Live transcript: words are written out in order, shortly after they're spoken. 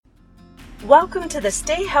Welcome to the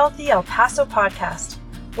Stay Healthy El Paso podcast,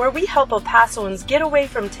 where we help El Pasoans get away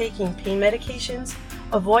from taking pain medications,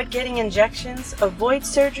 avoid getting injections, avoid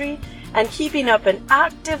surgery, and keeping up an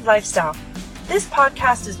active lifestyle. This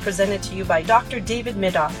podcast is presented to you by Dr. David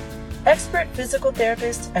Midoff, expert physical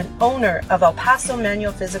therapist and owner of El Paso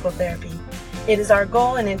Manual Physical Therapy. It is our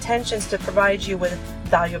goal and intentions to provide you with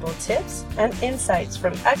valuable tips and insights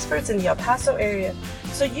from experts in the El Paso area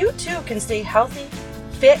so you too can stay healthy,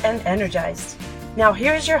 fit, and energized. Now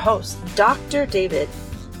here's your host, Dr. David.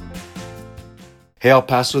 Hey El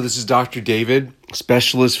Paso, this is Dr. David,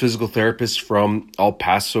 specialist physical therapist from El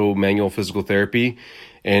Paso Manual Physical Therapy,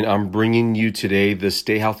 and I'm bringing you today the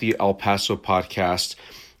Stay Healthy El Paso podcast.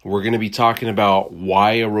 We're going to be talking about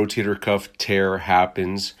why a rotator cuff tear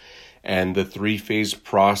happens and the three-phase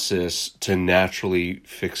process to naturally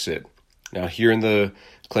fix it. Now here in the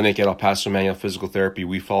clinic at El Paso Manual Physical Therapy,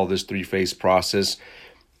 we follow this three-phase process.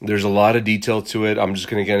 There's a lot of detail to it. I'm just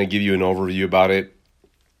going to kind of give you an overview about it.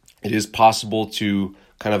 It is possible to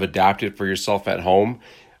kind of adapt it for yourself at home.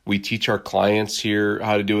 We teach our clients here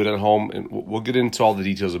how to do it at home, and we'll get into all the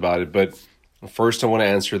details about it. But first, I want to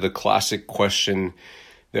answer the classic question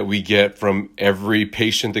that we get from every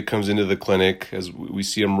patient that comes into the clinic, as we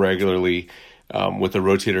see them regularly with a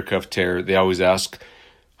rotator cuff tear. They always ask,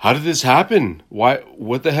 how did this happen? Why?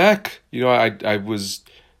 What the heck? I was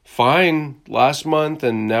fine last month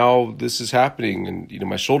and now this is happening. And,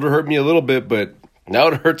 my shoulder hurt me a little bit, but now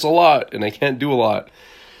it hurts a lot and I can't do a lot.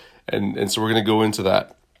 And so we're going to go into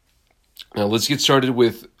that. Now let's get started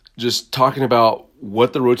with just talking about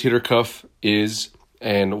what the rotator cuff is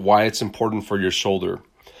and why it's important for your shoulder.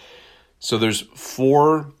 So there's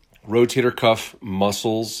 4 rotator cuff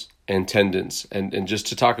muscles and tendons. And just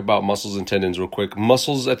to talk about muscles and tendons real quick,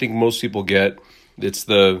 muscles, I think most people get, it's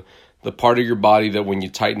the part of your body that when you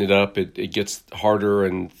tighten it up, it gets harder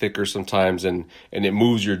and thicker sometimes, and it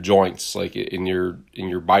moves your joints. Like in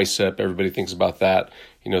your bicep, everybody thinks about that.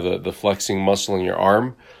 The flexing muscle in your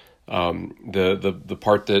arm, the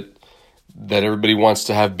part that everybody wants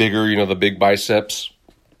to have bigger. The big biceps,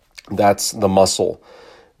 that's the muscle.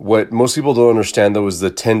 What most people don't understand though is the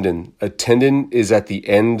tendon. A tendon is at the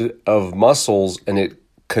end of muscles, and it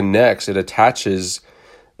attaches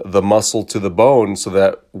the muscle to the bone so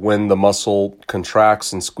that when the muscle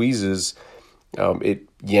contracts and squeezes, it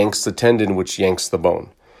yanks the tendon, which yanks the bone.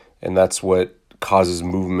 And that's what causes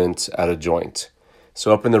movement at a joint.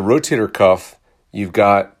 So up in the rotator cuff, you've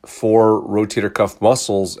got 4 rotator cuff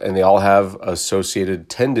muscles, and they all have associated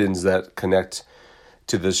tendons that connect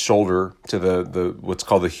to the shoulder, to the what's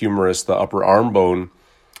called the humerus, the upper arm bone.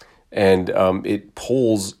 And it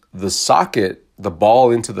pulls the ball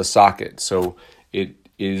into the socket. So it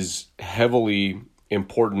is heavily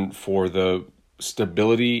important for the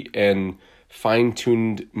stability and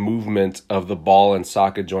fine-tuned movement of the ball and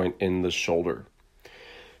socket joint in the shoulder.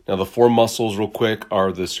 Now the 4 muscles real quick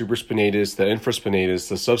are the supraspinatus, the infraspinatus,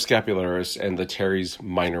 the subscapularis, and the teres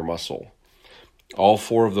minor muscle. All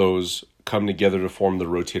 4 of those come together to form the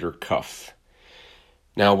rotator cuff.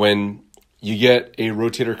 Now when you get a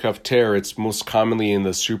rotator cuff tear, it's most commonly in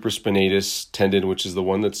the supraspinatus tendon, which is the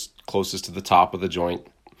one that's closest to the top of the joint.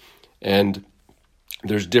 And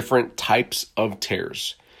there's different types of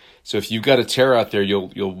tears. So if you've got a tear out there, you'll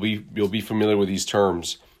be familiar with these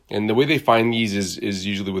terms. And the way they find these is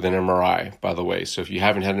usually with an MRI, by the way. So if you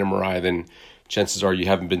haven't had an MRI, then chances are you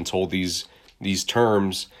haven't been told these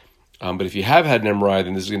terms. But if you have had an MRI,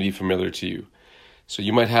 then this is going to be familiar to you. So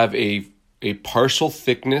you might have a partial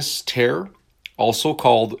thickness tear, also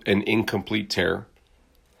called an incomplete tear,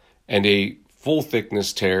 and a full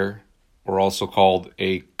thickness tear, or also called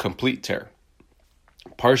a complete tear.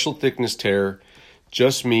 Partial thickness tear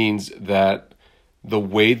just means that the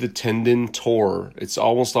way the tendon tore, it's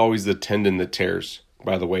almost always the tendon that tears,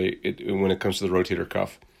 by the way, when it comes to the rotator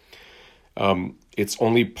cuff. It's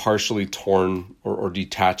only partially torn or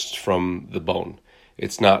detached from the bone.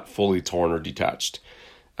 It's not fully torn or detached.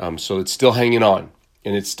 So it's still hanging on,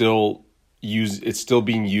 and it's still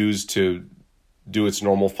being used to do its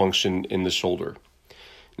normal function in the shoulder.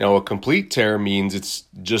 Now, a complete tear means it's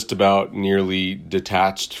just about nearly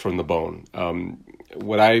detached from the bone.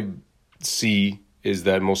 What I see is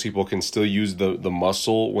that most people can still use the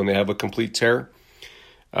muscle when they have a complete tear.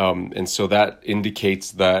 And so that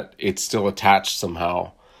indicates that it's still attached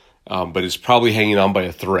somehow, but it's probably hanging on by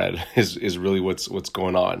a thread is really what's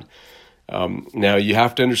going on. Now, you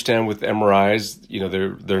have to understand with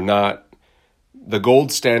MRIs, they're not the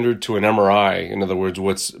gold standard to an MRI. In other words,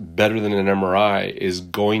 what's better than an MRI is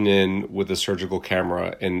going in with a surgical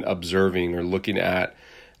camera and observing or looking at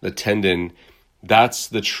the tendon. That's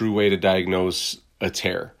the true way to diagnose a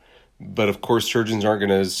tear. But of course, surgeons aren't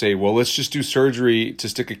going to say, well, let's just do surgery to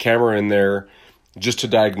stick a camera in there just to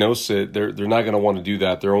diagnose it. They're not going to want to do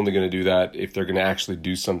that. They're only going to do that if they're going to actually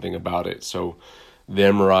do something about it. So the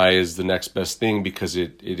MRI is the next best thing because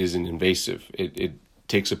it isn't invasive. It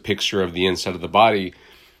takes a picture of the inside of the body,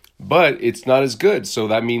 but it's not as good. So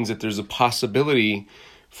that means that there's a possibility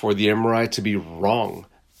for the MRI to be wrong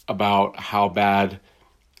about how bad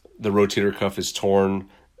the rotator cuff is torn.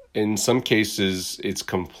 In some cases, it's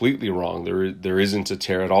completely wrong. There isn't a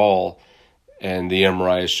tear at all, and the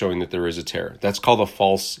MRI is showing that there is a tear. That's called a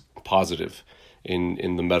false positive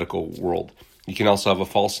in the medical world. You can also have a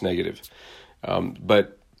false negative.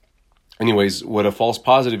 But anyways, what a false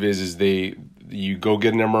positive is you go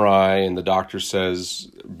get an MRI and the doctor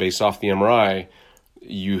says, based off the MRI,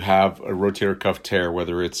 you have a rotator cuff tear,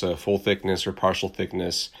 whether it's a full thickness or partial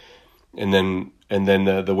thickness. And then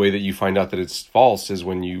the way that you find out that it's false is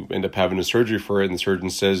when you end up having a surgery for it and the surgeon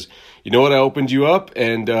says, you know what, I opened you up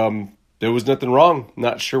and there was nothing wrong.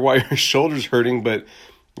 Not sure why your shoulder's hurting, but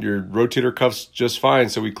your rotator cuff's just fine.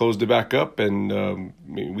 So we closed it back up and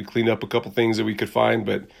we cleaned up a couple things that we could find,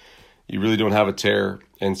 but you really don't have a tear.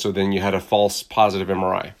 And so then you had a false positive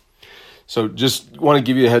MRI. So just want to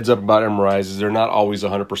give you a heads up about MRIs is they're not always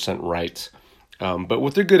 100% right. But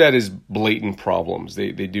what they're good at is blatant problems.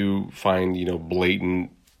 They do find,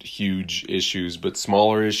 blatant, huge issues, but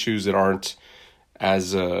smaller issues that aren't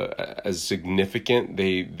as significant,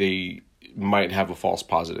 they might have a false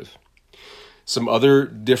positive. Some other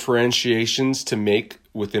differentiations to make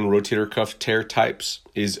within rotator cuff tear types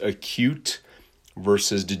is acute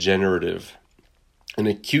versus degenerative. An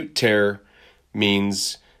acute tear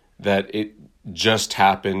means that it just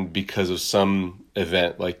happened because of some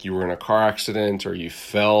event, like you were in a car accident or you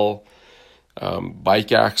fell,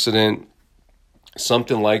 bike accident,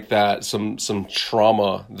 something like that, some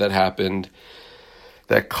trauma that happened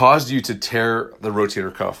that caused you to tear the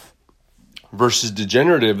rotator cuff. Versus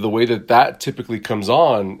degenerative, the way that typically comes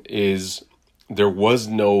on is there was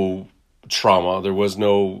no trauma, there was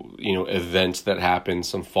no event that happened,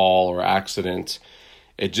 some fall or accident.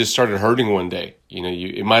 It just started hurting one day.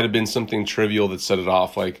 It might have been something trivial that set it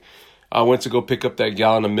off, like I went to go pick up that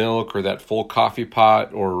gallon of milk or that full coffee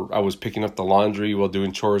pot, or I was picking up the laundry while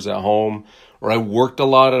doing chores at home, or I worked a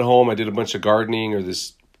lot at home. I did a bunch of gardening or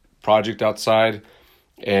this project outside,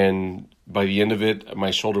 and by the end of it,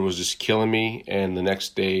 my shoulder was just killing me, and the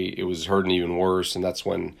next day it was hurting even worse, and that's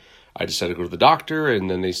when I decided to go to the doctor, and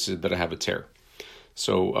then they said that I have a tear.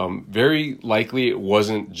 So very likely it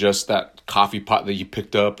wasn't just that coffee pot that you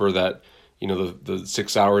picked up or that, the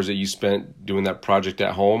 6 hours that you spent doing that project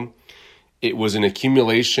at home. It was an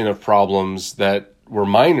accumulation of problems that were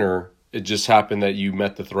minor. It just happened that you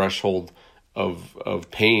met the threshold of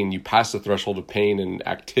pain. You passed the threshold of pain and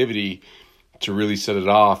activity to really set it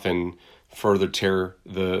off and further tear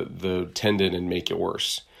the tendon and make it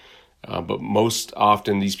worse. But most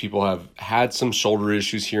often these people have had some shoulder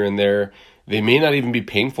issues here and there. They may not even be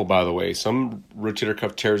painful, by the way. Some rotator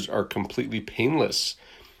cuff tears are completely painless,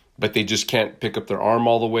 but they just can't pick up their arm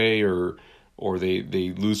all the way or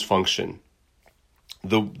they lose function.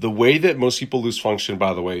 The way that most people lose function,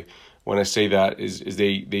 by the way, when I say that is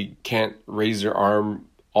they can't raise their arm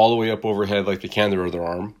all the way up overhead like they can their other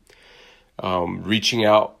arm. Reaching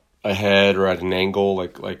out ahead or at an angle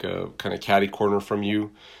like a kind of catty corner from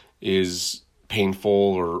you is painful,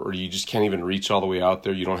 or you just can't even reach all the way out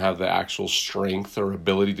there. You don't have the actual strength or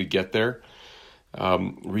ability to get there.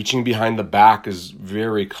 Reaching behind the back is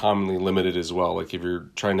very commonly limited as well. Like if you're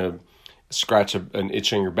trying to scratch an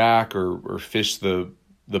itch on your back or fish the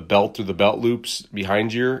belt through the belt loops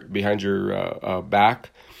behind your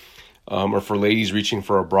back, or for ladies reaching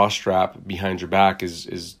for a bra strap behind your back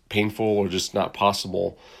is painful or just not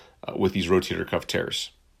possible with these rotator cuff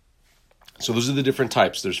tears. So those are the different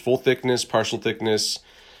types. There's full thickness, partial thickness,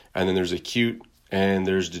 and then there's acute and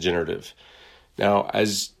there's degenerative. Now,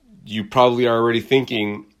 as you probably are already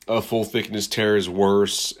thinking, a full thickness tear is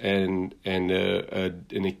worse and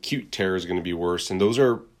an acute tear is going to be worse. And those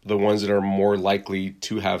are the ones that are more likely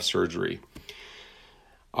to have surgery.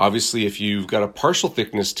 Obviously, if you've got a partial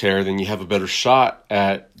thickness tear, then you have a better shot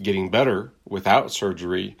at getting better without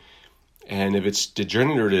surgery. And if it's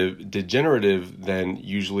degenerative, then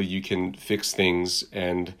usually you can fix things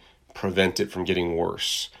and prevent it from getting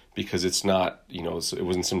worse because it's not, it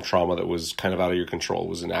wasn't some trauma that was kind of out of your control. It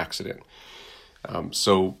was an accident.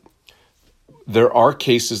 So there are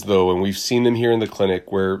cases, though, and we've seen them here in the clinic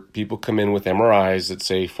where people come in with MRIs that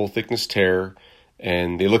say full thickness tear,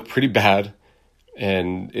 and they look pretty bad,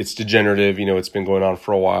 and it's degenerative. It's been going on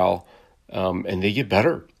for a while, and they get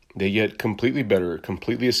better. They get completely better,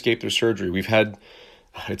 completely escape their surgery. We've had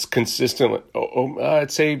It's consistent.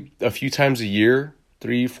 I'd say a few times a year,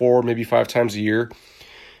 3, 4, maybe 5 times a year.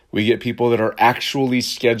 We get people that are actually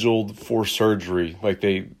scheduled for surgery. Like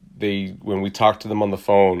they when we talk to them on the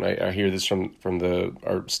phone, I hear this from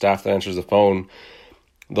our staff that answers the phone.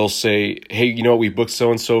 They'll say, "Hey, you know what? We booked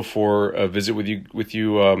so and so for a visit with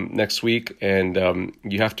you next week, and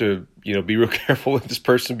you have to be real careful with this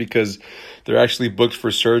person because they're actually booked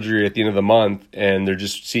for surgery at the end of the month, and they're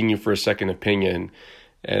just seeing you for a second opinion."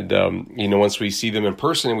 And once we see them in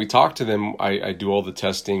person and we talk to them, I do all the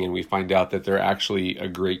testing, and we find out that they're actually a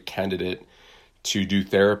great candidate to do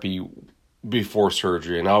therapy before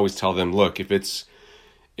surgery. And I always tell them, look, if it's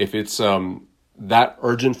that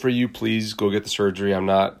urgent for you, please go get the surgery. I'm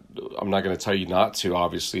not going to tell you not to.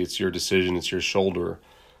 Obviously, it's your decision. It's your shoulder.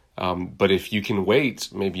 But if you can wait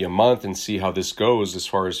maybe a month and see how this goes as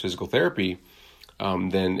far as physical therapy,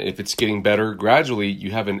 then if it's getting better gradually,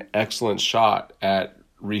 you have an excellent shot at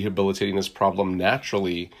rehabilitating this problem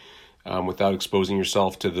naturally without exposing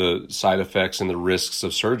yourself to the side effects and the risks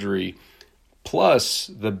of surgery. Plus,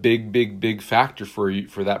 the big factor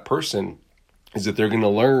for that person is that they're going to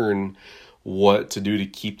learn what to do to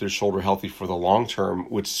keep their shoulder healthy for the long term,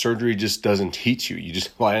 which surgery just doesn't teach you. You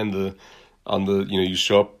just lie on the you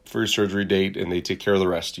show up for your surgery date and they take care of the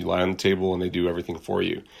rest. You lie on the table and they do everything for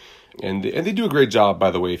you. And they do a great job,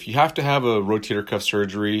 by the way. If you have to have a rotator cuff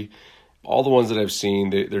surgery, all the ones that I've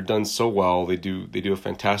seen, they're done so well. They do a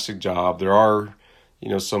fantastic job. There are,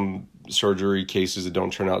 some surgery cases that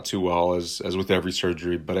don't turn out too well, as with every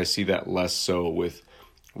surgery, but I see that less so with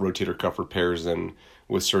rotator cuff repairs than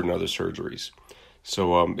with certain other surgeries.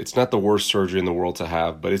 So it's not the worst surgery in the world to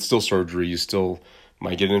have, but it's still surgery. You still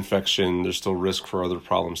might get an infection. There's still risk for other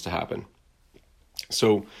problems to happen.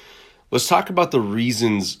 So let's talk about the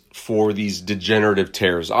reasons for these degenerative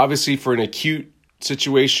tears. Obviously, for an acute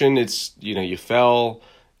situation, it's you fell,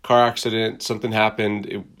 car accident, something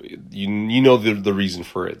happened. The reason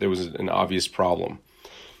for it. There was an obvious problem.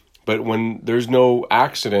 But when there's no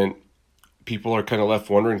accident, people are kind of left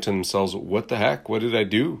wondering to themselves, "What the heck? What did I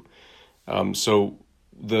do?" So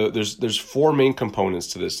there's 4 main components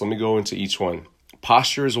to this. Let me go into each one.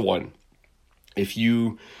 Posture is one. If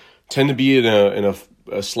you tend to be in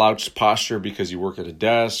a slouched posture because you work at a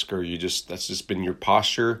desk or that's just been your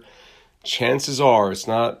posture, chances are, it's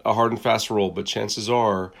not a hard and fast rule, but chances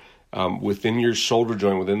are within your shoulder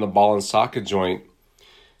joint, within the ball and socket joint,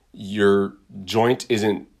 your joint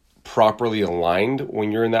isn't properly aligned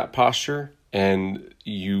when you're in that posture, and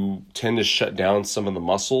you tend to shut down some of the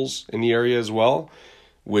muscles in the area as well,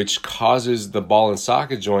 which causes the ball and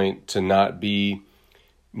socket joint to not be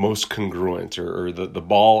most congruent, or the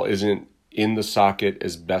ball isn't in the socket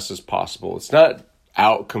as best as possible. It's not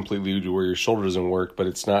out completely to where your shoulder doesn't work, but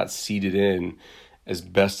it's not seated in as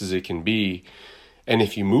best as it can be. And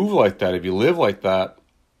if you move like that, if you live like that,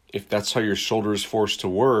 if that's how your shoulder is forced to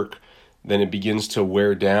work, then it begins to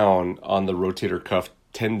wear down on the rotator cuff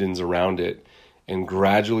tendons around it. And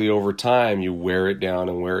gradually over time, you wear it down,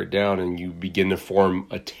 and you begin to form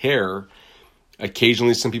a tear.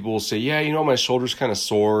 Occasionally, some people will say, "Yeah, my shoulder's kind of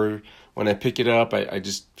sore. When I pick it up, I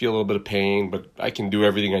just feel a little bit of pain, but I can do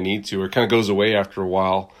everything I need to," or it kind of goes away after a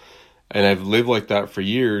while. And I've lived like that for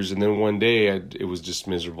years. And then one day it was just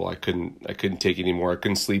miserable. I couldn't take it anymore. I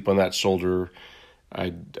couldn't sleep on that shoulder.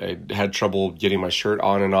 I had trouble getting my shirt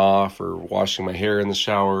on and off or washing my hair in the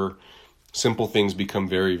shower. Simple things become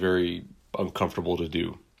very, very uncomfortable to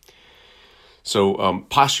do. So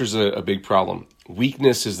posture is a big problem.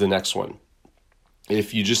 Weakness is the next one.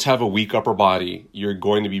 If you just have a weak upper body, you're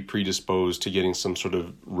going to be predisposed to getting some sort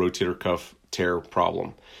of rotator cuff tear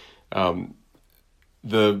problem.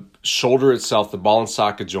 The shoulder itself, the ball and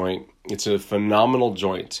socket joint, it's a phenomenal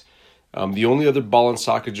joint. The only other ball and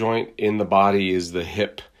socket joint in the body is the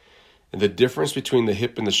hip. And the difference between the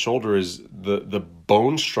hip and the shoulder is the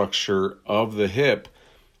bone structure of the hip.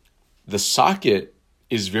 The socket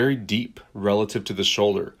is very deep relative to the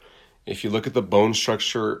shoulder. If you look at the bone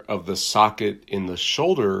structure of the socket in the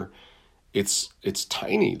shoulder, it's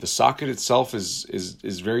tiny. The socket itself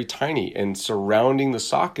is very tiny, and surrounding the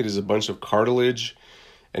socket is a bunch of cartilage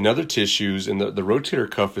and other tissues, and the rotator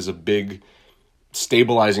cuff is a big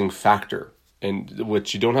stabilizing factor. And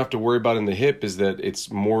what you don't have to worry about in the hip is that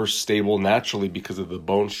it's more stable naturally because of the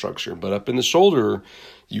bone structure. But up in the shoulder,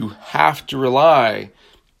 you have to rely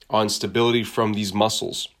on stability from these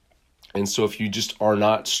muscles. And so if you just are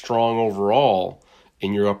not strong overall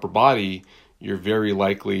in your upper body, you're very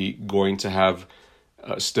likely going to have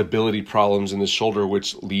stability problems in the shoulder,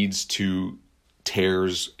 which leads to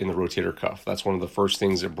tears in the rotator cuff. That's one of the first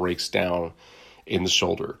things that breaks down in the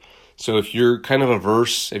shoulder. So if you're kind of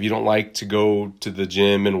averse, if you don't like to go to the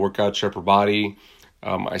gym and work out your upper body,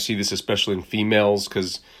 I see this especially in females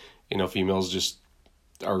because, females just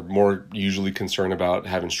are more usually concerned about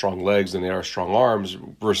having strong legs than they are strong arms,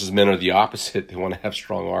 versus men are the opposite. They want to have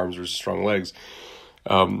strong arms versus strong legs.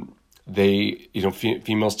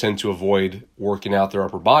 Females tend to avoid working out their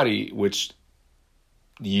upper body, which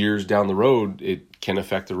years down the road, it can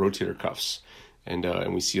affect the rotator cuffs. And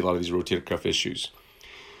we see a lot of these rotator cuff issues.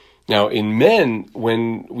 Now, in men,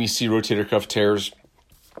 when we see rotator cuff tears,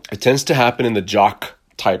 it tends to happen in the jock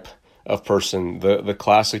type of person. The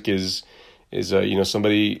classic is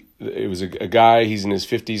somebody. It was a guy. He's in his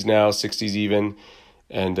 50s now, 60s even,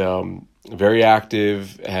 and very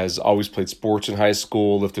active. Has always played sports in high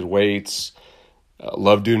school, lifted weights.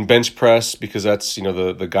 Loved doing bench press because that's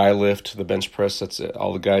the guy lift, the bench press. That's it.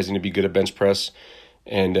 All the guys need to be good at bench press,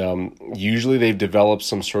 and usually they've developed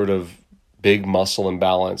some sort of big muscle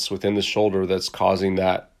imbalance within the shoulder that's causing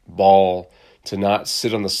that ball to not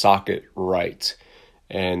sit on the socket right.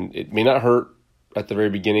 And it may not hurt at the very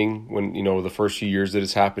beginning when, the first few years that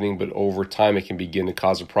it's happening, but over time it can begin to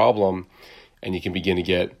cause a problem and you can begin to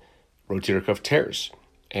get rotator cuff tears.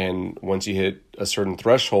 And once you hit a certain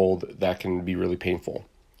threshold, that can be really painful.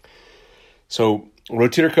 So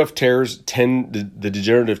rotator cuff tears the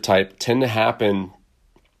degenerative type tend to happen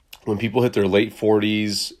when people hit their late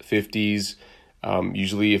 40s, 50s.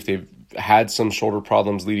 Usually if they've had some shoulder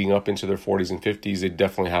problems leading up into their 40s and 50s, they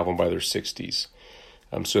definitely have them by their 60s.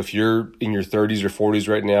 So if you're in your 30s or 40s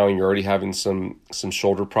right now and you're already having some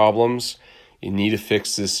shoulder problems, you need to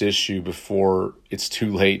fix this issue before it's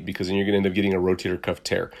too late, because then you're going to end up getting a rotator cuff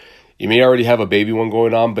tear. You may already have a baby one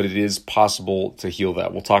going on, but it is possible to heal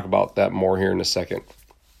that. We'll talk about that more here in a second.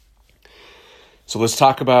 So let's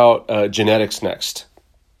talk about genetics next.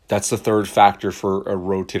 That's the third factor for a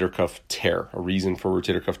rotator cuff tear, a reason for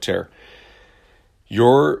rotator cuff tear.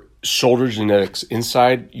 Your shoulder genetics,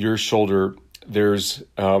 inside your shoulder, there's,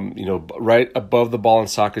 right above the ball and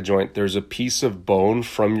socket joint, there's a piece of bone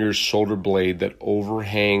from your shoulder blade that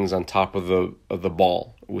overhangs on top of the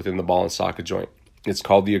ball, within the ball and socket joint. It's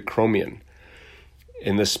called the acromion.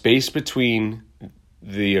 In the space between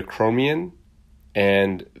the acromion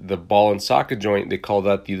and the ball and socket joint, they call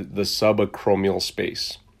that the subacromial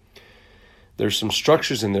space. There's some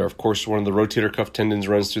structures in there. Of course, one of the rotator cuff tendons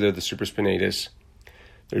runs through there, the supraspinatus.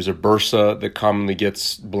 There's a bursa that commonly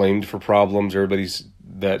gets blamed for problems. Everybody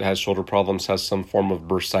that has shoulder problems has some form of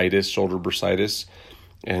bursitis, shoulder bursitis.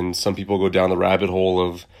 And some people go down the rabbit hole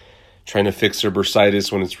of trying to fix their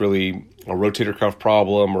bursitis when it's really a rotator cuff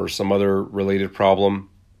problem or some other related problem.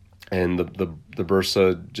 And the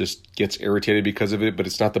bursa just gets irritated because of it, but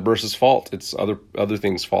it's not the bursa's fault. It's other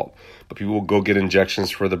things' fault. But people will go get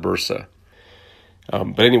injections for the bursa.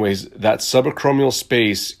 But anyways, that subacromial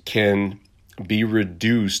space can be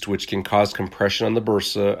reduced, which can cause compression on the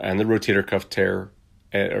bursa and the rotator cuff tear,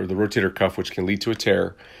 or the rotator cuff, which can lead to a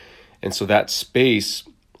tear. And so that space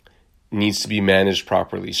needs to be managed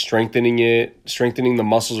properly. Strengthening the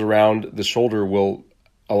muscles around the shoulder will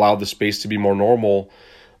allow the space to be more normal.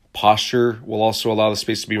 Posture will also allow the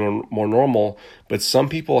space to be more normal. But some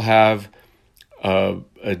people have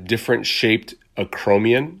a different shaped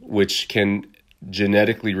acromion, which can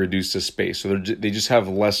genetically reduce the space. So they just have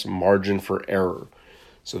less margin for error.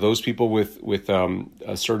 So those people with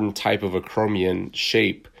a certain type of acromion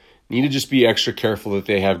shape need to just be extra careful that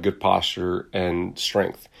they have good posture and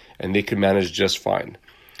strength, and they can manage just fine.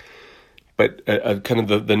 But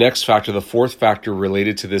kind of the next factor, the fourth factor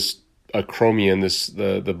related to this acromion,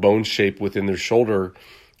 the bone shape within their shoulder,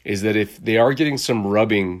 is that if they are getting some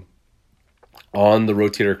rubbing on the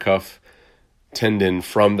rotator cuff tendon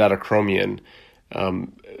from that acromion,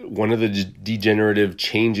 one of the degenerative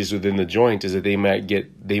changes within the joint is that they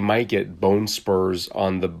might get bone spurs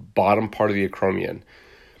on the bottom part of the acromion.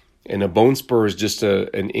 And a bone spur is just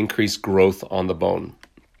an increased growth on the bone.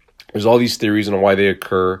 There's all these theories on why they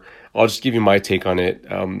occur. I'll just give you my take on it.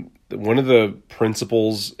 One of the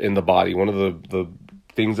principles in the body, one of the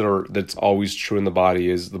things that's always true in the body,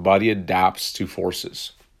 is the body adapts to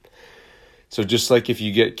forces. So just like if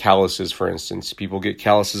you get calluses, for instance, people get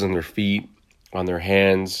calluses on their feet, on their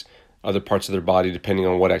hands, other parts of their body, depending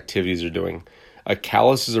on what activities they're doing. A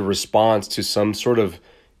callus is a response to some sort of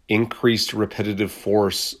increased repetitive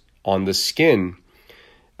force on the skin.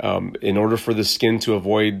 In order for the skin to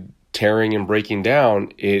avoid tearing and breaking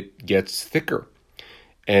down, it gets thicker.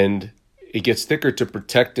 And it gets thicker to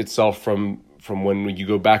protect itself from when you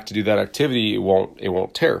go back to do that activity, it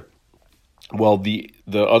won't tear. Well, the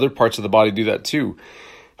other parts of the body do that too.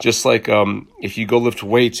 Just like if you go lift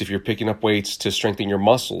weights, if you're picking up weights to strengthen your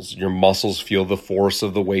muscles feel the force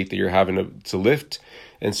of the weight that you're having to lift.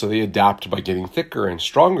 And so they adapt by getting thicker and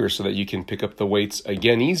stronger so that you can pick up the weights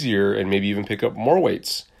again easier and maybe even pick up more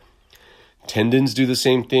weights. Tendons do the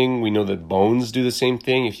same thing. We know that bones do the same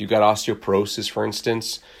thing. If you've got osteoporosis, for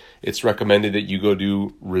instance, it's recommended that you go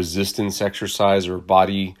do resistance exercise or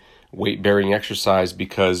body weight-bearing exercise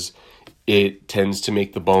because it tends to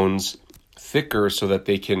make the bones thicker so that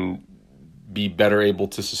they can be better able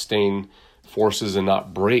to sustain forces and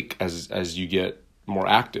not break as you get more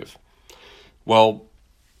active. Well,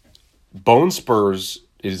 bone spurs,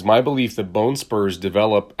 it is my belief that bone spurs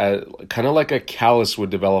develop kind of like a callus would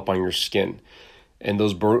develop on your skin. And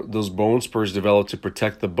those bone spurs develop to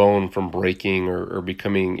protect the bone from breaking or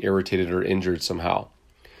becoming irritated or injured somehow.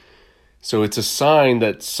 So it's a sign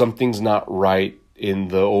that something's not right in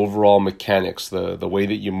the overall mechanics, the way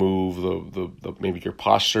that you move, the maybe your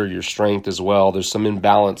posture, your strength as well. There's some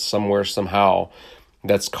imbalance somewhere, somehow,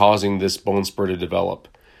 that's causing this bone spur to develop.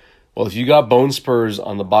 Well, if you got bone spurs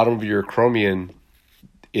on the bottom of your acromion,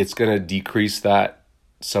 it's going to decrease that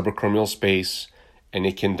subacromial space, and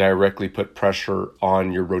it can directly put pressure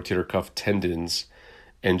on your rotator cuff tendons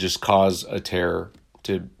and just cause a tear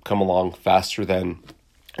to come along faster than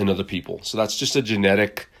in other people. So that's just a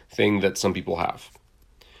genetic thing that some people have.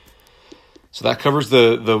 So that covers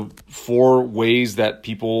the 4 ways that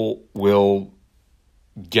people will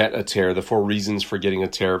get a tear, the 4 reasons for getting a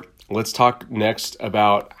tear. Let's talk next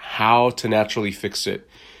about how to naturally fix it.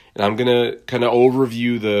 And I'm going to kind of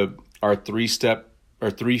overview our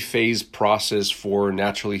 3-phase process for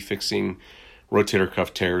naturally fixing rotator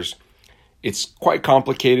cuff tears. It's quite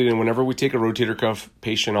complicated, and whenever we take a rotator cuff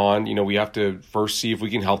patient on, we have to first see if we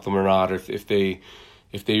can help them or not, if they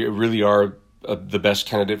really are the best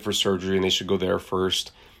candidate for surgery and they should go there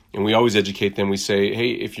first. And we always educate them. We say,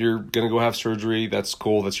 hey, if you're going to go have surgery, that's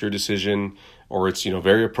cool. That's your decision. Or it's,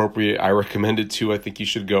 very appropriate. I recommend it too. I think you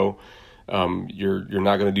should go. You're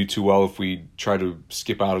not going to do too well if we try to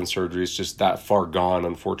skip out on surgery. It's just that far gone,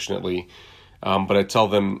 unfortunately. But I tell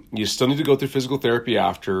them you still need to go through physical therapy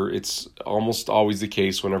after. It's almost always the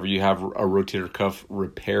case whenever you have a rotator cuff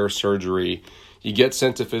repair surgery, you get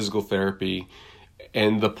sent to physical therapy.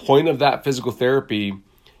 And the point of that physical therapy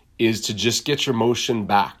is to just get your motion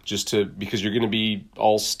back, because you're going to be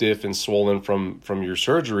all stiff and swollen from your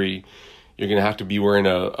surgery. You're going to have to be wearing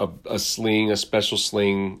a sling, a special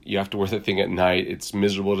sling. You have to wear that thing at night. It's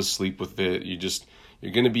miserable to sleep with it.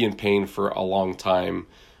 You're going to be in pain for a long time,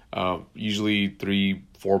 usually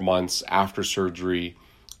 3-4 months after surgery.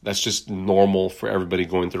 That's just normal for everybody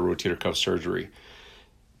going through rotator cuff surgery.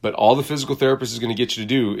 But all the physical therapist is going to get you to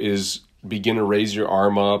do is begin to raise your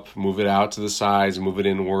arm up, move it out to the sides, move it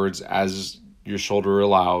inwards as your shoulder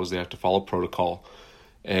allows. They have to follow protocol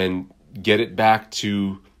and get it back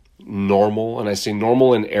to normal. And I say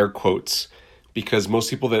normal in air quotes because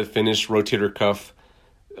most people that finish rotator cuff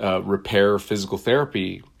repair physical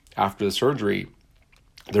therapy after the surgery,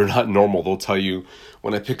 they're not normal. They'll tell you,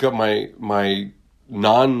 when I pick up my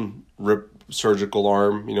non-surgical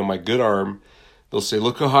arm, my good arm, they'll say,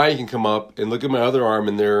 look how high you can come up, and look at my other arm,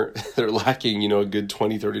 and they're lacking, a good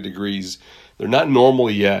 20, 30 degrees. They're not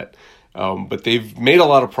normal yet, but they've made a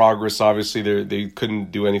lot of progress. Obviously, they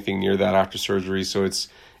couldn't do anything near that after surgery, so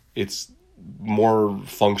it's more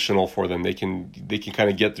functional for them. They can kind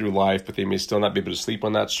of get through life, but they may still not be able to sleep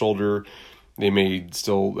on that shoulder. They may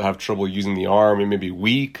still have trouble using the arm. It may be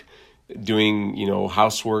weak. Doing,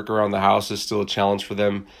 housework around the house is still a challenge for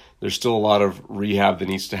them. There's still a lot of rehab that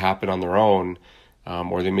needs to happen on their own.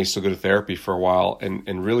 Or they may still go to therapy for a while.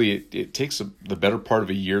 And really, it takes the better part of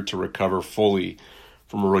a year to recover fully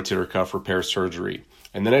from a rotator cuff repair surgery.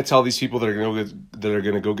 And then I tell these people that are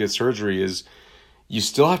going to go get surgery is you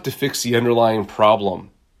still have to fix the underlying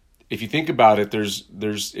problem. If you think about it, there's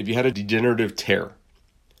if you had a degenerative tear,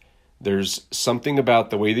 there's something about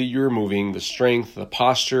the way that you're moving, the strength, the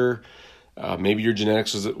posture, maybe your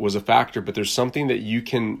genetics was a factor, but there's something that you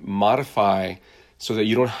can modify so that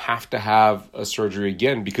you don't have to have a surgery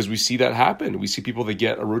again, because we see that happen. We see people that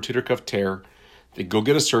get a rotator cuff tear, they go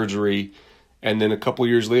get a surgery, and then a couple of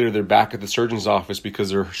years later, they're back at the surgeon's office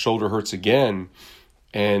because their shoulder hurts again,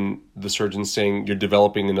 and the surgeon's saying, you're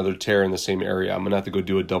developing another tear in the same area. I'm going to have to go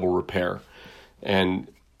do a double repair.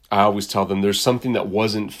 And I always tell them there's something that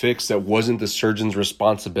wasn't fixed, that wasn't the surgeon's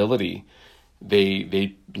responsibility.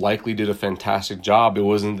 They likely did a fantastic job. It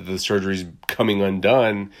wasn't that the surgery's coming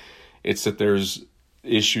undone. It's that there's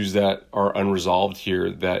issues that are unresolved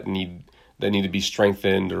here that need to be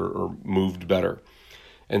strengthened or moved better.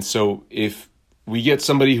 And so if we get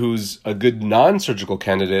somebody who's a good non-surgical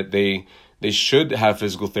candidate, they they should have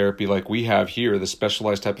physical therapy like we have here, the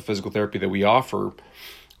specialized type of physical therapy that we offer.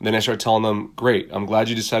 Then I start telling them, great, I'm glad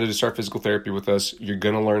you decided to start physical therapy with us. You're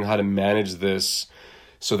going to learn how to manage this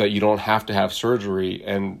so that you don't have to have surgery.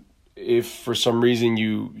 And if for some reason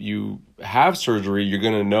you have surgery, you're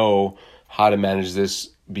going to know how to manage this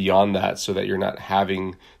beyond that so that you're not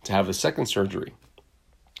having to have a second surgery.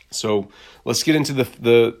 So let's get into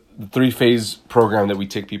the 3-phase program that we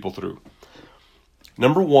take people through.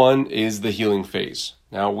 Number 1 is the healing phase.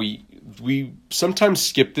 Now, we sometimes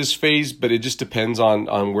skip this phase, but it just depends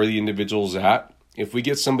on where the individual's at. If we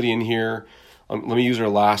get somebody in here, let me use our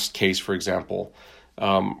last case, for example.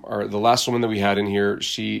 The last woman that we had in here,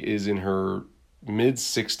 she is in her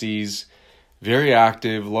mid-60s, very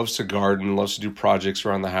active, loves to garden, loves to do projects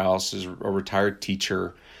around the house, is a retired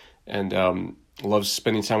teacher, and loves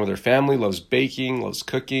spending time with her family, loves baking, loves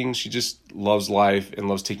cooking. She just loves life and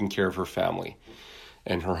loves taking care of her family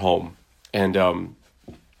and her home. And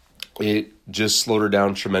it just slowed her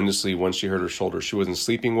down tremendously once she hurt her shoulder. She wasn't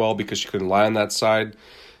sleeping well because she couldn't lie on that side.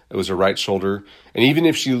 It was her right shoulder. And even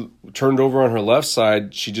if she turned over on her left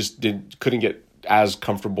side, she just couldn't get as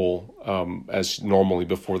comfortable as normally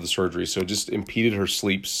before the surgery. So it just impeded her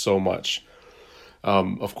sleep so much.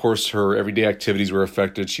 Of course, her everyday activities were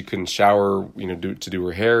affected. She couldn't shower, to do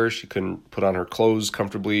her hair. She couldn't put on her clothes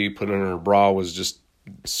comfortably. Putting on her bra was just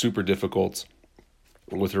super difficult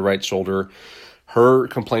with her right shoulder. Her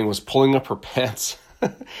complaint was pulling up her pants.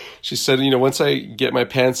 She said, once I get my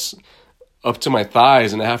pants up to my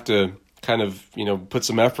thighs and I have to kind of, put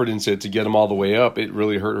some effort into it to get them all the way up, it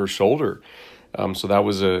really hurt her shoulder. So that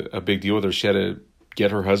was a big deal with her. She had to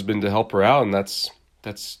get her husband to help her out, and that's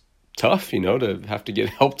tough, to have to get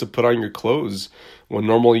help to put on your clothes when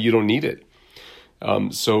normally you don't need it.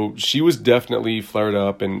 So she was definitely flared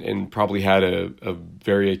up and probably had a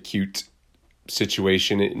very acute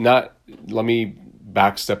situation. Let me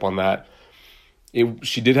backstep on that.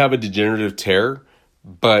 She did have a degenerative tear,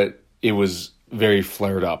 but it was very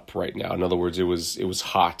flared up right now. In other words, it was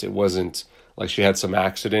hot. It wasn't like she had some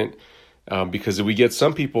accident. Because we get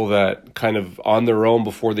some people that kind of on their own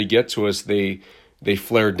before they get to us, they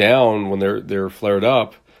flare down when they're flared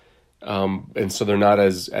up, and so they're not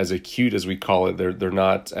as acute as we call it. They're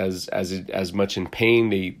not as much in pain.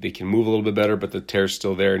 They can move a little bit better, but the tear's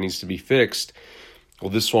still there and needs to be fixed. Well,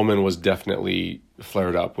 this woman was definitely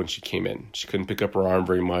flared up when she came in. She couldn't pick up her arm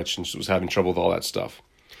very much, and she was having trouble with all that stuff.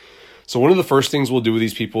 So one of the first things we'll do with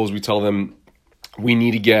these people is we tell them we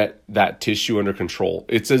need to get that tissue under control.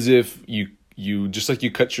 It's as if you just like you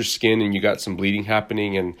cut your skin and you got some bleeding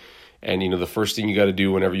happening, and the first thing you got to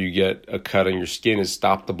do whenever you get a cut on your skin is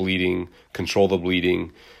stop the bleeding, control the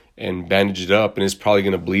bleeding, and bandage it up. And it's probably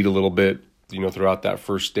going to bleed a little bit, throughout that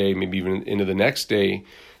first day, maybe even into the next day,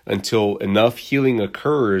 until enough healing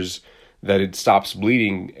occurs that it stops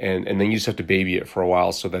bleeding, and then you just have to baby it for a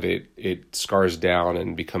while so that it scars down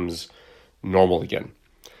and becomes normal again.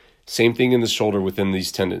 Same thing in the shoulder within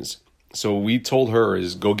these tendons. So we told her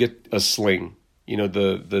is go get a sling,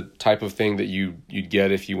 the type of thing that you'd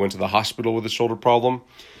get if you went to the hospital with a shoulder problem.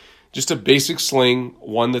 Just a basic sling,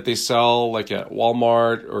 one that they sell like at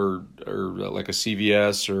Walmart or like a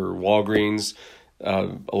CVS or Walgreens.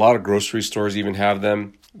 A lot of grocery stores even have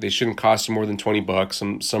them. They shouldn't cost you more than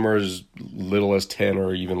 $20. Some are as little as 10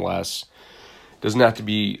 or even less. It doesn't have to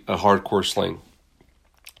be a hardcore sling.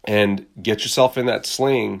 And get yourself in that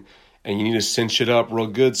sling, and you need to cinch it up real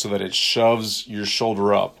good so that it shoves your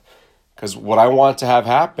shoulder up. Because what I want to have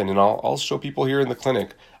happen, and I'll show people here in the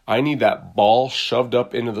clinic, I need that ball shoved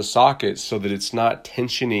up into the socket so that it's not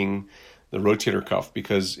tensioning the rotator cuff.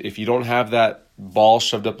 Because if you don't have that ball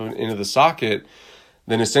shoved up into the socket,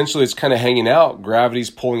 then essentially it's kind of hanging out. Gravity's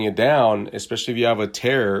pulling it down, especially if you have a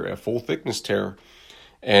tear, a full thickness tear.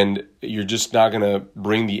 And you're just not going to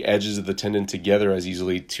bring the edges of the tendon together as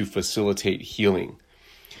easily to facilitate healing.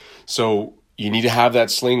 So you need to have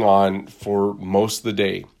that sling on for most of the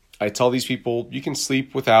day. I tell these people you can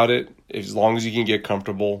sleep without it as long as you can get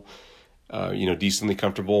comfortable, decently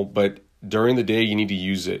comfortable. But during the day, you need to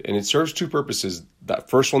use it. And it serves two purposes. That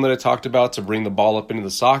first one that I talked about, to bring the ball up into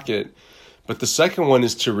the socket. But the second one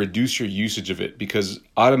is to reduce your usage of it, because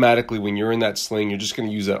automatically when you're in that sling, you're just going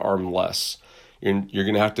to use that arm less. You're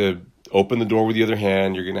going to have to open the door with the other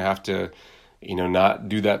hand. You're going to have to, not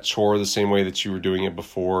do that chore the same way that you were doing it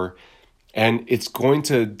before. And it's going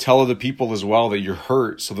to tell other people as well that you're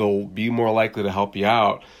hurt, so they'll be more likely to help you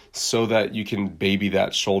out so that you can baby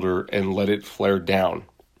that shoulder and let it flare down.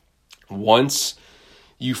 Once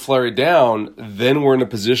you flare it down, then we're in a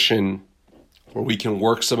position where we can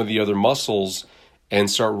work some of the other muscles and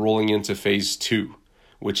start rolling into phase 2,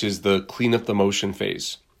 which is the clean up the motion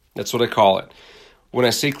phase. That's what I call it. When I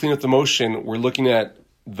say clean up the motion, we're looking at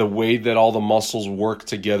the way that all the muscles work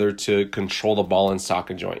together to control the ball and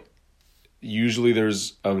socket joint. Usually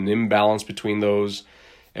there's an imbalance between those,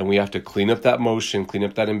 and we have to clean up that motion, clean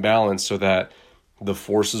up that imbalance so that the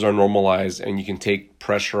forces are normalized and you can take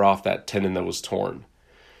pressure off that tendon that was torn.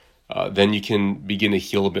 Then you can begin to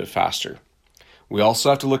heal a bit faster. We also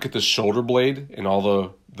have to look at the shoulder blade and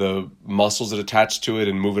all the muscles that attach to it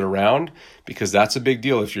and move it around, because that's a big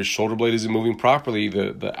deal. If your shoulder blade isn't moving properly,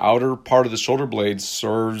 the outer part of the shoulder blade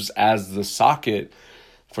serves as the socket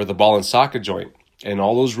for the ball and socket joint. And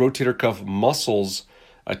all those rotator cuff muscles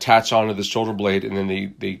attach onto the shoulder blade, and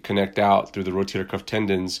then they connect out through the rotator cuff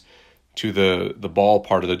tendons to the ball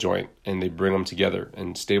part of the joint, and they bring them together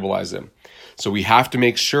and stabilize them. So we have to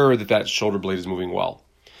make sure that shoulder blade is moving well.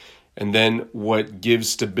 And then what gives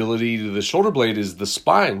stability to the shoulder blade is the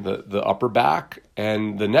spine, the upper back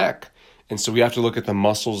and the neck. And so we have to look at the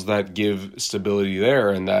muscles that give stability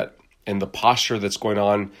there, and the posture that's going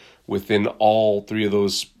on within all three of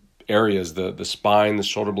those areas, the spine, the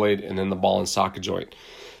shoulder blade, and then the ball and socket joint.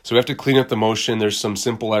 So we have to clean up the motion. There's some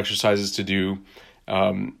simple exercises to do.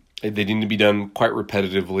 They need to be done quite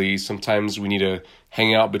repetitively. Sometimes we need to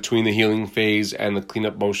hang out between the healing phase and the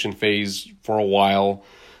cleanup motion phase for a while.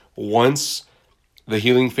 Once the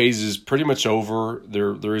healing phase is pretty much over,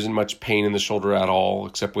 there isn't much pain in the shoulder at all,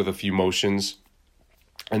 except with a few motions.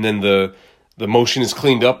 And then the motion is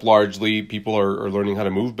cleaned up largely. People are learning how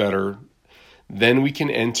to move better. Then we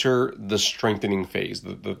can enter the strengthening phase,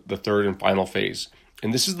 the third and final phase.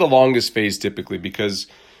 And this is the longest phase typically, because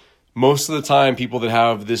most of the time people that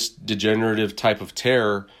have this degenerative type of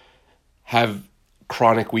tear have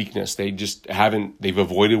chronic weakness. They've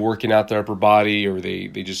avoided working out their upper body, or they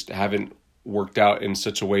just haven't worked out in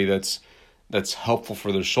such a way that's helpful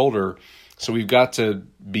for their shoulder. So we've got to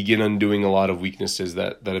begin undoing a lot of weaknesses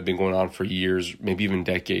that have been going on for years, maybe even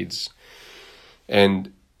decades.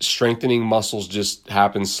 And strengthening muscles just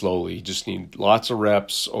happens slowly. You just need lots of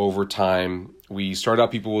reps over time. We start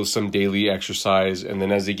out people with some daily exercise, and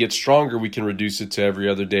then as they get stronger, we can reduce it to every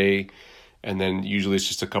other day. And then usually it's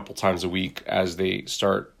just a couple times a week as they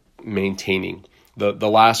start maintaining. The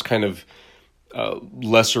last kind of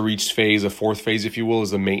lesser reached phase, a fourth phase, if you will, is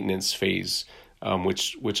the maintenance phase,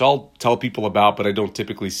 which I'll tell people about, but I don't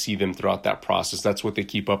typically see them throughout that process. That's what they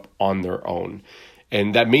keep up on their own.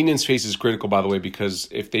 And that maintenance phase is critical, by the way, because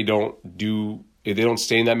if they don't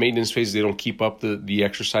stay in that maintenance phase, they don't keep up the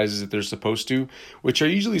exercises that they're supposed to, which are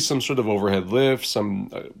usually some sort of overhead lift, some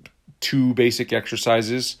 2 basic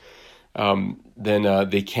exercises, then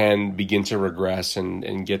they can begin to regress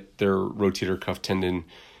and get their rotator cuff tendon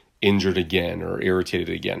injured again or irritated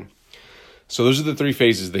again. So those are the 3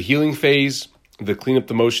 phases: the healing phase, the clean up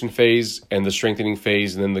the motion phase, and the strengthening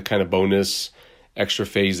phase. And then the kind of bonus extra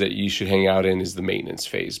phase that you should hang out in is the maintenance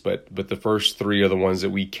phase. But the first 3 are the ones that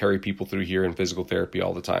we carry people through here in physical therapy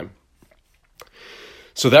all the time.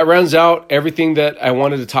 So that rounds out everything that I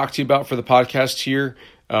wanted to talk to you about for the podcast here.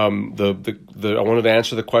 I wanted to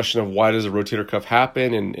answer the question of why does a rotator cuff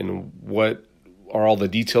happen, and what are all the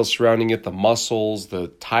details surrounding it, the muscles, the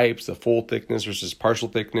types, the full thickness versus partial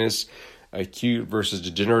thickness, acute versus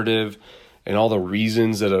degenerative, and all the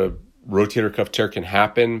reasons that a rotator cuff tear can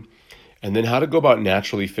happen, and then how to go about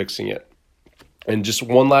naturally fixing it. And just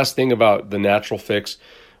one last thing about the natural fix.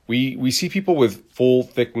 We see people with full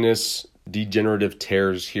thickness degenerative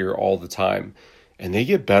tears here all the time, and they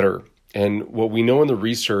get better. And what we know in the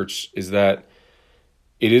research is that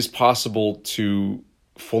it is possible to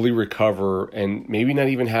fully recover and maybe not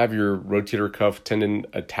even have your rotator cuff tendon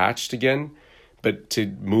attached again, but to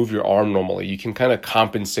move your arm normally. You can kind of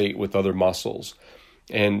compensate with other muscles.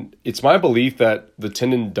 And it's my belief that the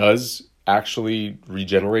tendon does actually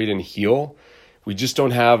regenerate and heal. We just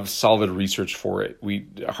don't have solid research for it.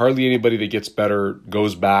 Hardly anybody that gets better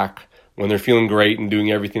goes back when they're feeling great and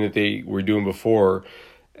doing everything that they were doing before.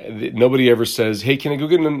 Nobody ever says, hey, can I go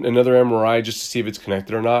get another MRI just to see if it's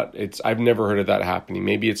connected or not? I've never heard of that happening.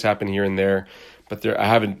 Maybe it's happened here and there, but I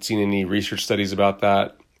haven't seen any research studies about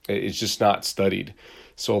that. It's just not studied.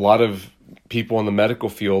 So a lot of people in the medical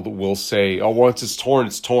field will say, oh, once it's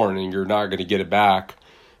torn, and you're not going to get it back.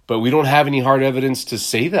 But we don't have any hard evidence to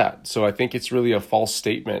say that. So I think it's really a false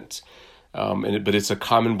statement. But it's a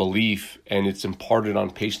common belief, and it's imparted on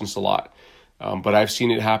patients a lot. But I've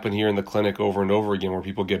seen it happen here in the clinic over and over again, where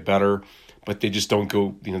people get better, but they just don't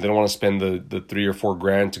go, they don't want to spend the $3 or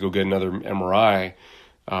 $4 to go get another MRI.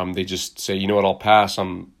 They just say, you know what, I'll pass.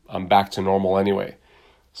 I'm back to normal anyway.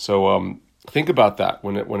 So think about that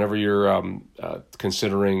whenever you're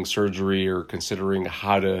considering surgery or considering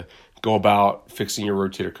how to go about fixing your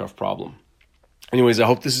rotator cuff problem. Anyways, I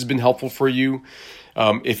hope this has been helpful for you.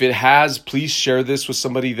 If it has, please share this with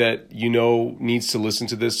somebody that you know needs to listen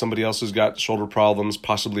to this, somebody else who's got shoulder problems,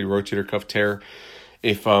 possibly rotator cuff tear.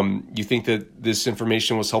 If you think that this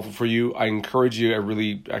information was helpful for you, I encourage you,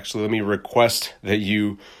 let me request that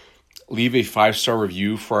you leave a 5-star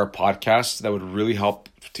review for our podcast. That would really help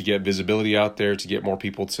to get visibility out there, to get more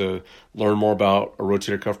people to learn more about a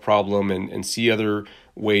rotator cuff problem and see other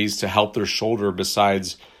ways to help their shoulder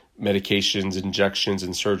besides medications, injections,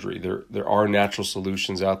 and surgery. There are natural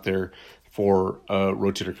solutions out there for a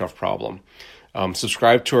rotator cuff problem.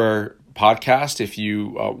 Subscribe to our podcast if you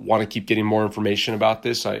want to keep getting more information about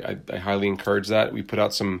this. I highly encourage that. We put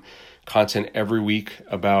out some content every week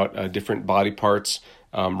about different body parts.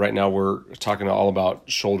 Right now we're talking all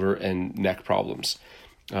about shoulder and neck problems.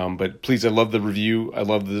 But please, I love the review. I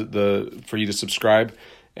love the for you to subscribe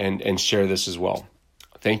and share this as well.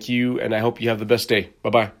 Thank you, and I hope you have the best day.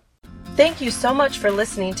 Bye-bye. Thank you so much for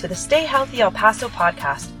listening to the Stay Healthy El Paso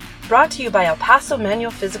podcast, brought to you by El Paso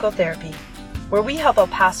Manual Physical Therapy, where we help El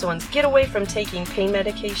Pasoans get away from taking pain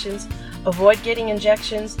medications, avoid getting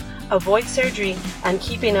injections, avoid surgery, and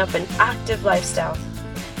keeping up an active lifestyle.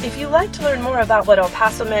 If you'd like to learn more about what El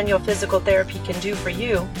Paso Manual Physical Therapy can do for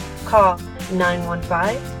you, call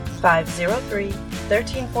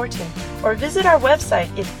 915-503-1314 or visit our website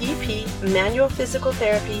at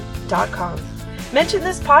epmanualphysicaltherapy.com. Mention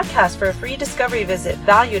this podcast for a free discovery visit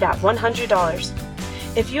valued at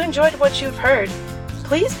 $100. If you enjoyed what you've heard,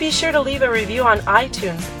 please be sure to leave a review on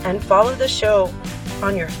iTunes and follow the show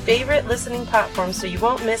on your favorite listening platform so you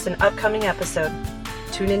won't miss an upcoming episode.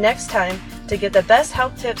 Tune in next time to get the best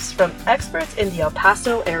health tips from experts in the El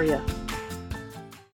Paso area.